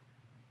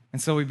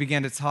 And so we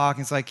began to talk.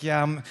 It's like,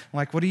 yeah, I'm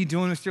like, what are you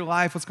doing with your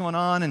life? What's going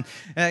on? And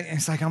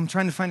it's like, I'm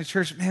trying to find a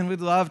church. Man, we'd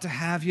love to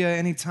have you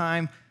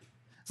anytime.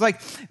 It's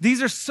like,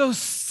 these are so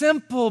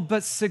simple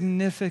but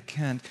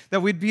significant,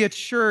 that we'd be a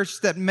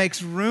church that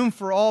makes room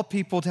for all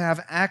people to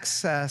have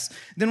access.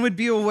 Then we'd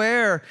be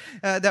aware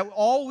that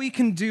all we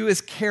can do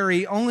is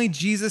carry, only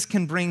Jesus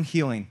can bring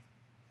healing.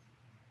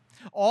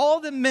 All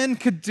the men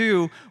could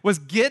do was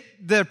get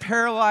their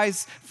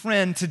paralyzed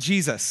friend to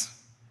Jesus.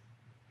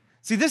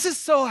 See, this is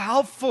so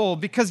helpful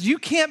because you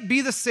can't be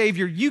the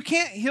Savior. You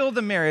can't heal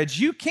the marriage.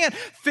 You can't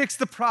fix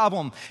the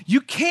problem. You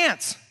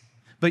can't,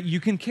 but you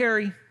can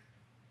carry.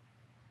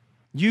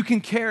 You can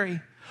carry.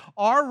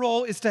 Our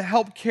role is to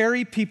help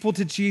carry people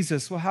to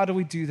Jesus. Well, how do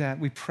we do that?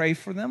 We pray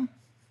for them,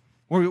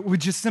 or we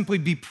just simply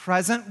be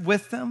present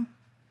with them.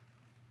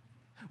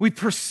 We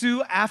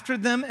pursue after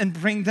them and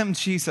bring them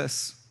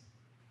Jesus.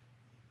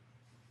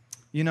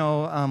 You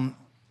know,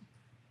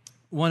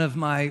 one of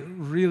my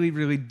really,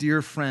 really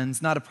dear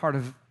friends, not a part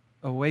of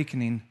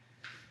Awakening,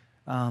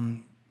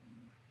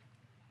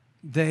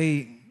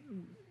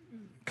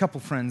 couple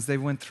friends, they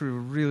went through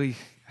really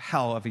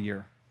hell of a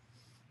year.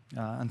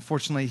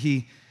 Unfortunately,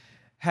 he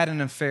had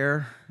an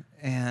affair,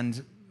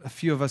 and a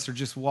few of us are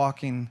just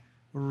walking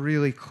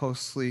really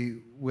closely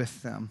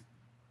with them.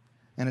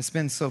 And it's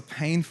been so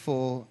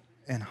painful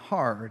and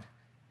hard.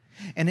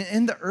 And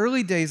in the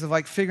early days of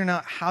like figuring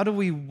out how do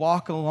we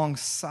walk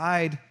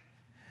alongside,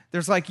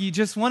 there's like, you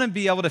just want to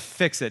be able to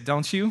fix it,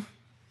 don't you?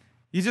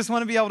 You just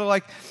want to be able to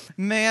like,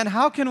 man,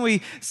 how can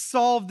we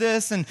solve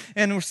this? And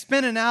we're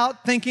spinning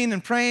out, thinking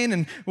and praying,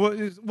 and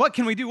what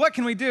can we do? What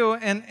can we do?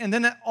 And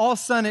then all of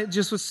a sudden, it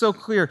just was so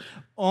clear.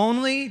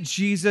 Only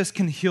Jesus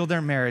can heal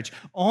their marriage.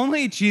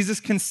 Only Jesus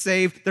can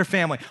save their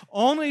family.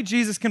 Only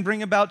Jesus can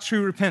bring about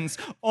true repentance.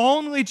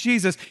 Only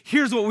Jesus.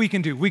 Here's what we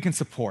can do. We can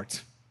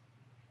support.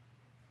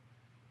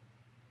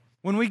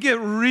 When we get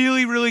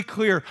really, really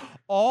clear,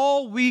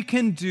 all we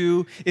can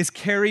do is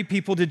carry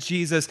people to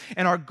Jesus,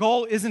 and our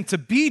goal isn't to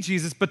be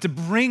Jesus, but to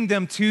bring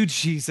them to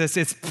Jesus.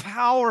 It's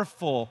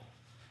powerful.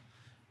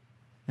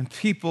 And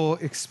people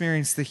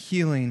experience the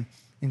healing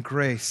and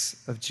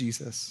grace of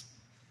Jesus.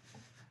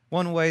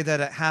 One way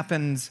that it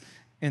happens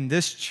in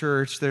this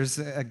church, there's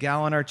a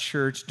gal in our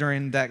church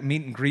during that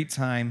meet and greet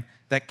time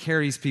that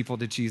carries people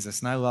to Jesus,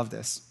 and I love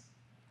this.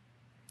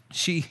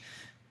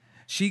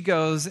 She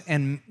goes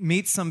and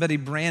meets somebody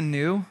brand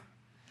new,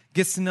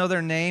 gets to know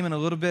their name and a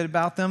little bit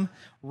about them,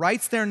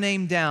 writes their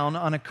name down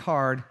on a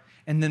card,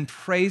 and then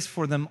prays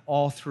for them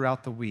all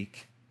throughout the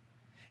week.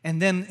 And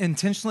then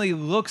intentionally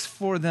looks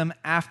for them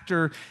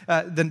after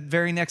the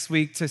very next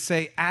week to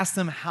say, ask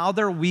them how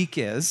their week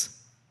is,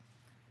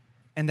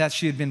 and that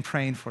she had been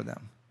praying for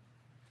them.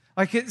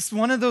 Like, it's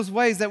one of those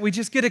ways that we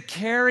just get to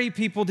carry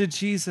people to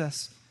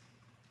Jesus.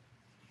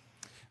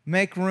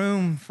 Make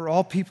room for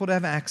all people to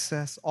have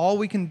access. All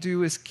we can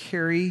do is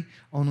carry.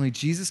 Only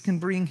Jesus can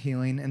bring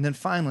healing. And then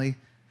finally,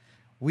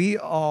 we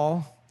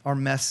all are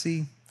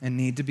messy and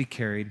need to be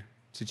carried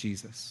to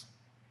Jesus.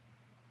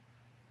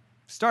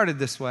 Started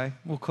this way.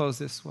 We'll close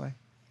this way.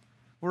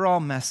 We're all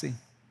messy.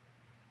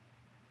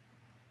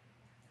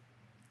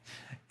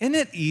 Isn't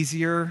it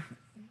easier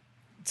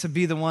to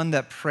be the one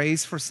that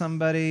prays for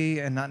somebody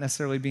and not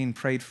necessarily being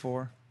prayed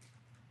for?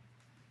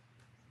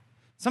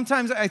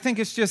 Sometimes I think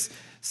it's just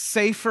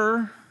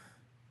safer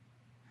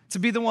to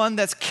be the one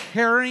that's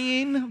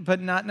carrying, but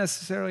not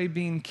necessarily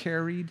being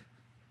carried.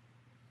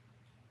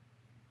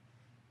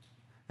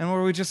 And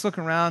where we just look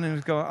around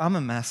and go, I'm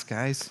a mess,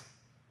 guys.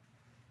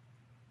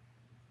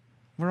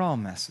 We're all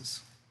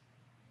messes.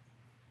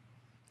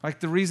 Like,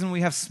 the reason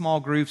we have small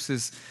groups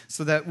is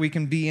so that we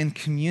can be in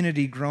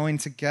community growing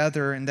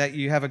together, and that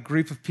you have a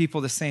group of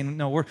people that's saying,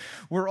 no,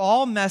 we're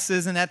all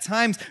messes, and at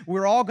times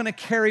we're all going to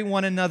carry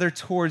one another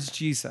towards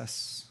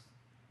Jesus.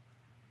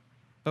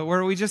 But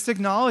where we just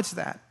acknowledge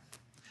that.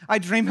 I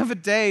dream of a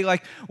day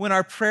like when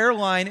our prayer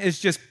line is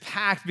just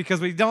packed, because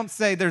we don't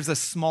say there's a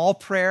small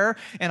prayer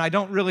and I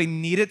don't really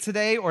need it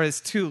today, or it's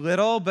too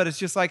little, but it's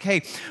just like,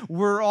 hey,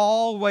 we're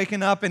all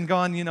waking up and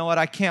going, you know what,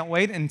 I can't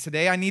wait, and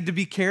today I need to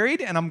be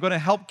carried, and I'm going to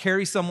help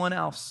carry someone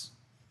else.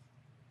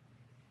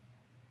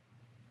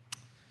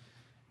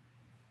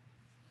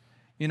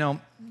 You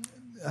know,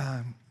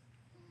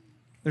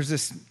 there's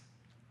this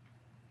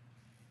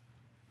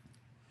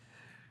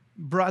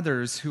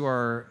brothers who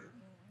are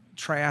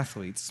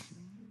triathletes,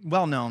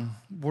 well-known,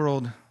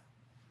 world,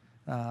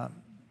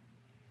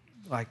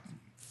 like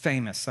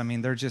famous. I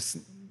mean, they're just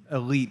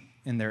elite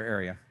in their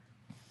area.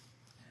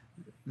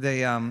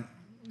 They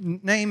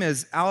name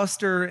is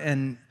Alistair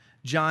and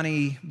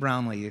Johnny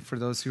Brownlee, for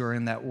those who are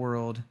in that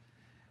world.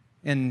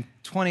 In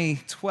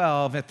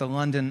 2012 at the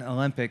London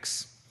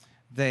Olympics,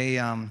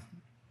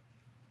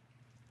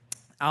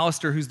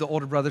 Alistair, who's the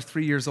older brother,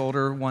 3 years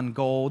older, won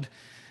gold.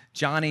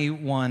 Johnny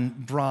won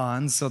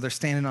bronze, so they're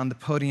standing on the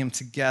podium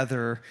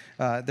together.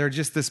 They're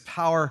just this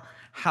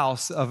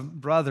powerhouse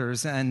of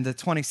brothers. And the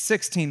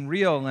 2016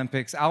 Rio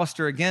Olympics,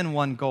 Alistair again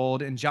won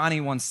gold, and Johnny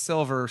won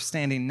silver,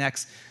 standing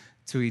next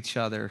to each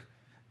other.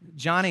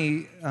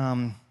 Johnny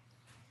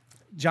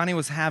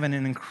was having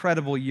an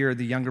incredible year,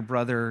 the younger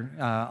brother,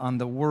 on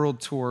the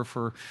world tour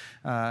for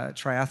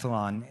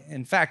triathlon.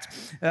 In fact,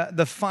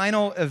 the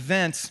final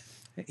event,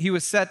 he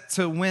was set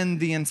to win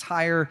the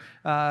entire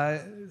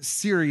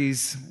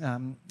series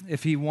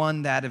if he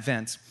won that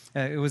event.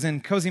 It was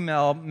in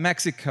Cozumel,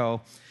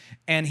 Mexico,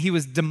 and he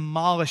was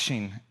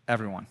demolishing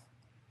everyone.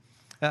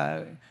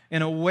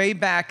 In a way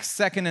back,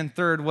 second and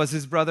third was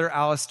his brother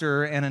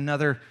Alistair and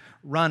another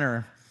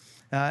runner.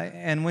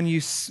 And when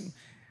you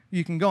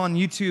can go on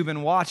YouTube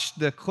and watch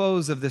the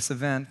close of this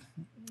event,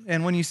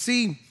 and when you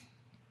see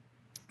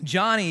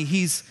Johnny,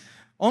 he's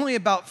only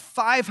about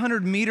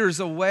 500 meters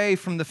away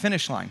from the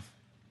finish line.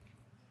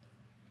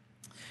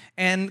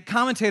 And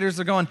commentators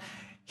are going,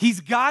 he's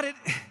got it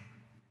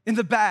in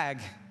the bag.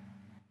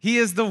 He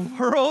is the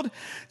world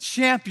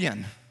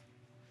champion.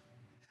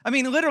 I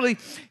mean, literally,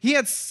 he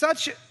had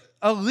such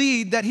a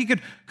lead that he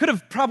could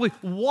have probably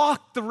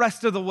walked the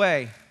rest of the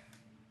way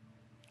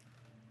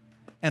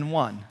and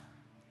won.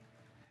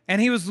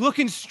 And he was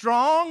looking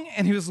strong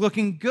and he was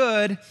looking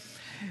good.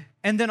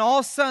 And then all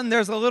of a sudden,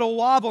 there's a little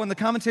wobble, and the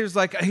commentator's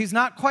like, he's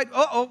not quite,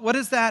 what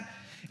is that?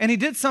 And he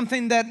did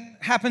something that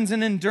happens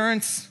in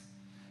endurance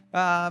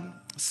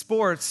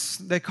sports.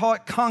 They call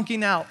it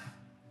conking out,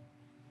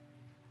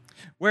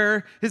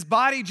 where his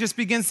body just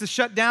begins to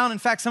shut down. In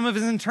fact, some of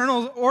his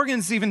internal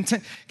organs even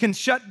can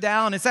shut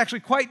down. It's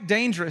actually quite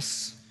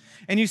dangerous.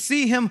 And you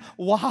see him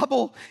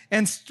wobble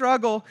and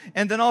struggle,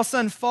 and then all of a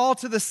sudden fall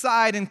to the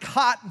side and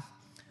caught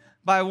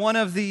by one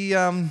of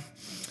the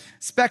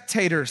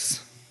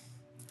spectators.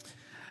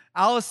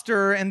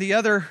 Alistair and the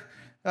other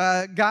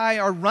guy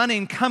are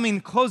running,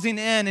 closing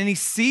in, and he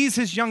sees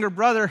his younger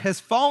brother has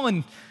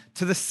fallen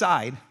to the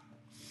side.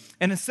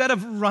 And instead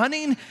of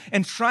running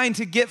and trying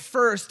to get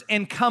first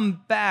and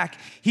come back,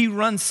 he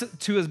runs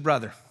to his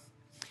brother.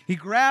 He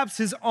grabs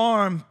his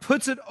arm,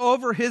 puts it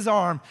over his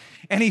arm,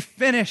 and he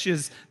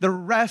finishes the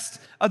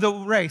rest of the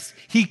race.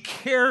 He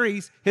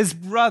carries his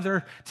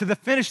brother to the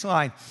finish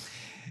line.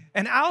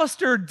 And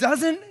Alistair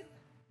doesn't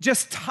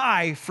just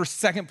tie for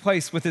second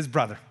place with his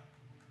brother.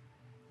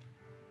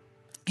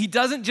 He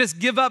doesn't just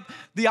give up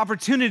the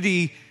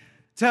opportunity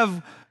to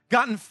have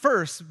gotten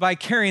first by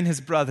carrying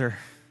his brother.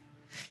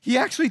 He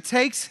actually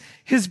takes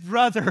his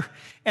brother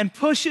and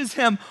pushes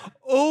him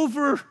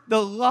over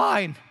the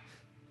line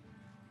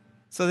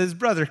so that his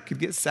brother could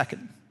get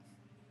second.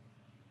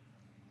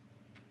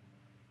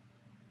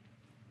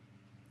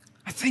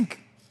 I think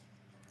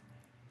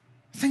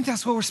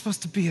that's what we're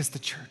supposed to be as the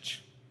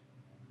church.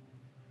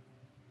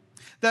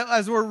 That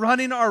as we're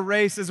running our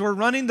race, as we're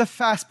running the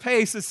fast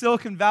pace of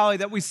Silicon Valley,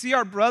 that we see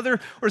our brother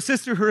or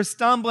sister who are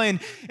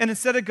stumbling, and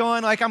instead of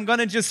going like, I'm going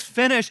to just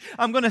finish,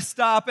 I'm going to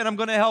stop and I'm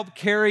going to help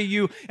carry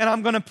you and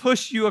I'm going to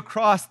push you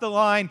across the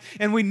line.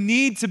 And we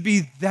need to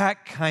be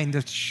that kind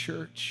of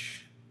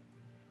church.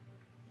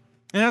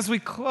 And as we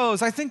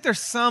close, I think there's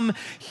some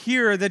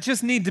here that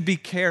just need to be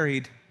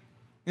carried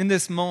in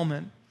this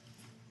moment.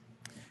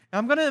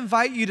 I'm going to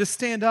invite you to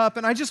stand up,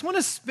 and I just want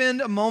to spend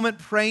a moment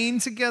praying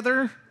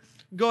together.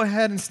 Go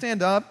ahead and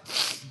stand up.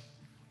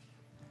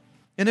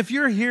 And if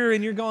you're here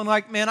and you're going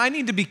like, man, I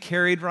need to be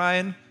carried,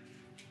 Ryan.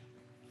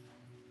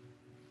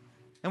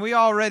 And we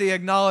already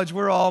acknowledge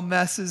we're all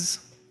messes.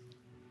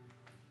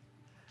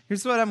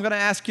 Here's what I'm going to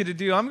ask you to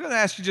do. I'm going to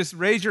ask you just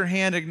raise your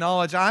hand,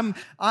 acknowledge I'm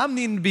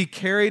needing to be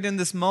carried in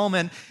this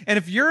moment. And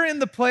if you're in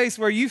the place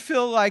where you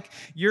feel like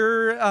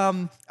you're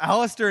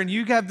Alistair and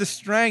you have the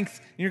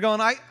strength, and you're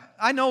going,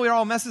 I know we're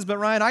all messes, but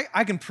Ryan,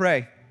 I can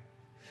pray.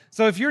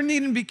 So if you're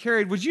needing to be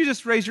carried, would you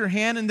just raise your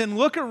hand and then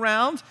look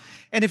around?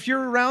 And if you're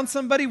around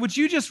somebody, would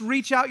you just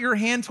reach out your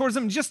hand towards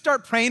them and just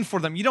start praying for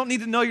them? You don't need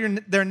to know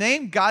their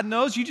name. God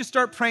knows. You just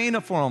start praying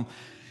for them.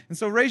 And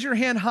so raise your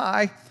hand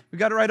high. We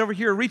got it right over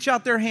here. Reach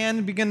out their hand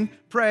and begin to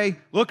pray.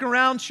 Look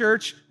around,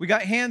 church. We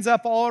got hands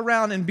up all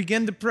around, and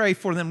begin to pray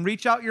for them.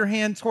 Reach out your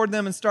hand toward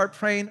them and start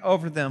praying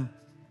over them.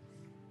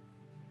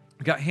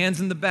 We got hands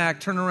in the back.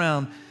 Turn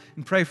around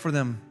and pray for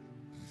them.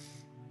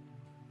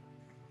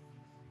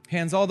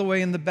 Hands all the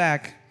way in the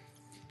back.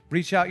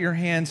 Reach out your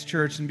hands,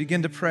 church, and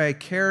begin to pray.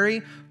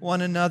 Carry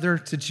one another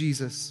to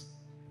Jesus.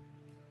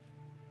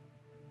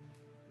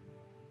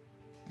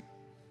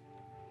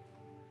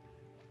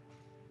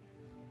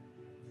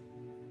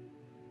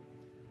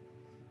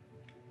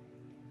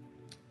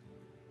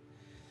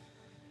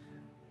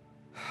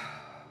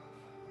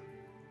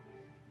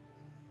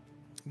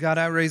 God,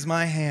 I raise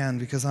my hand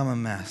because I'm a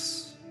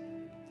mess.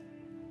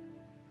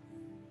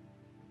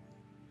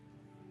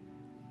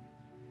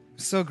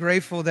 So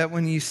grateful that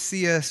when you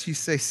see us, you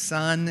say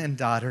son and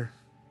daughter,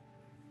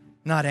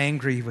 not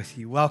angry with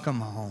you.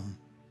 Welcome home.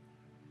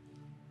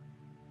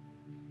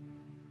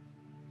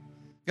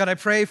 God, I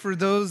pray for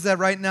those that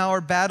right now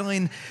are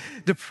battling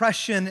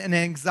depression and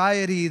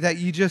anxiety, that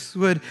you just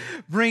would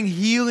bring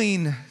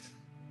healing,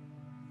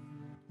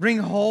 bring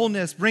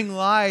wholeness, bring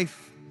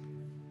life.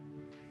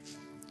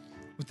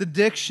 With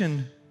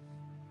addiction,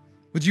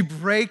 would you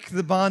break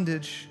the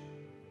bondage?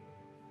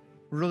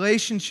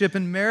 Relationship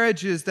and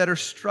marriages that are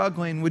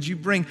struggling, would you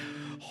bring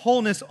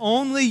wholeness?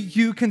 Only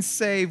you can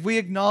save. We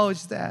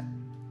acknowledge that.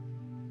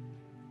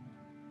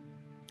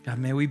 God,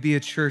 may we be a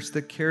church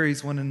that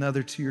carries one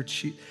another to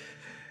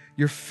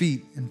your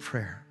feet in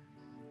prayer.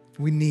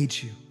 We need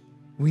you.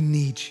 We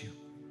need you.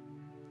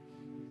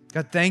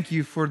 God, thank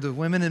you for the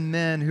women and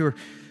men who are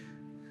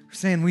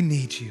saying, we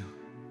need you.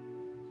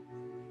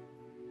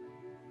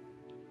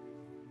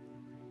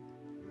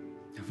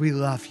 We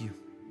love you.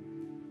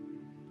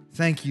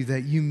 Thank you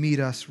that you meet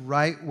us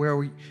right where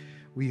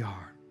we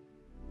are.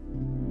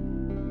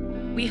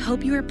 We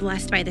hope you are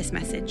blessed by this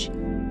message.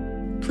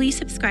 Please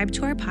subscribe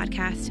to our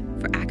podcast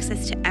for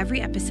access to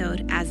every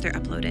episode as they're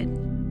uploaded.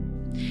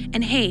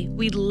 And hey,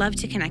 we'd love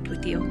to connect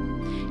with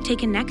you.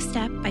 Take a next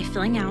step by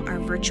filling out our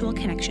virtual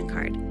connection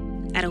card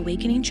at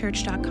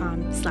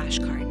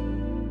awakeningchurch.com/card.